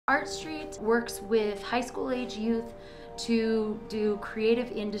Art Street works with high school age youth to do creative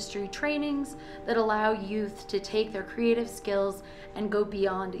industry trainings that allow youth to take their creative skills and go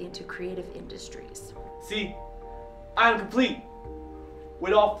beyond into creative industries. See, I am complete.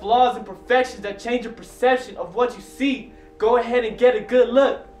 With all flaws and imperfections that change your perception of what you see, go ahead and get a good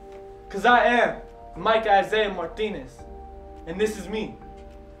look. Cause I am Mike Isaiah Martinez, and this is me.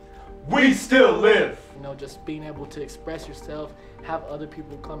 We still live. You know, just being able to express yourself, have other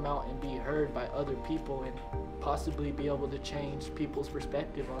people come out and be heard by other people, and possibly be able to change people's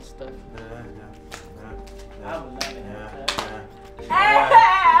perspective on stuff. I would love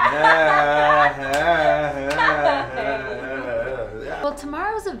it. Well,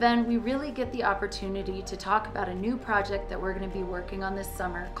 tomorrow's event, we really get the opportunity to talk about a new project that we're going to be working on this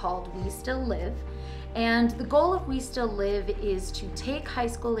summer called We Still Live. And the goal of We Still Live is to take high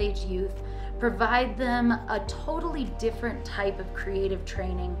school age youth, provide them a totally different type of creative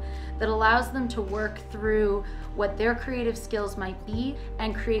training that allows them to work through what their creative skills might be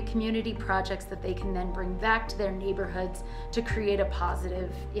and create community projects that they can then bring back to their neighborhoods to create a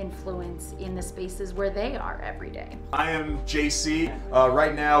positive influence in the spaces where they are every day. I am JC.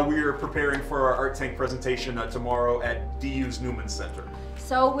 Right now we are preparing for our Art Tank presentation tomorrow at DU's Newman Center.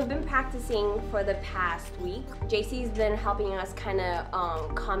 So we've been practicing for the past week. JC's been helping us kind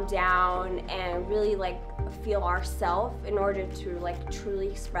of calm down and really feel ourselves in order to truly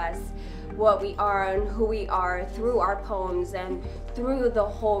express what we are and who we are through our poems and through the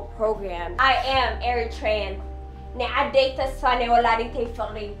whole program. I am Eritrean. Ne adei tasfane walari te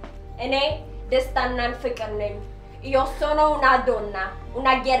fari. Ene destan nan fikernin. Io sono una donna,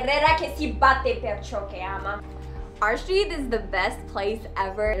 una guerrera che si batte per ciò che ama. Art Street is the best place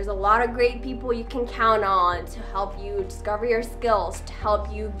ever. There's a lot of great people you can count on to help you discover your skills, to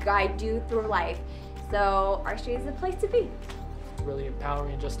help you guide you through life. So Art Street is the place to be. It's really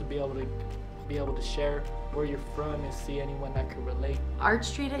empowering just to be able to share where you're from and see anyone that could relate. Art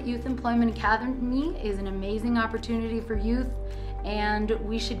Street at Youth Employment Academy is an amazing opportunity for youth, and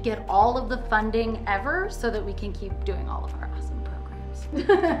we should get all of the funding ever so that we can keep doing all of our awesome programs.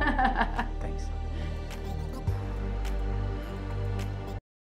 Thanks.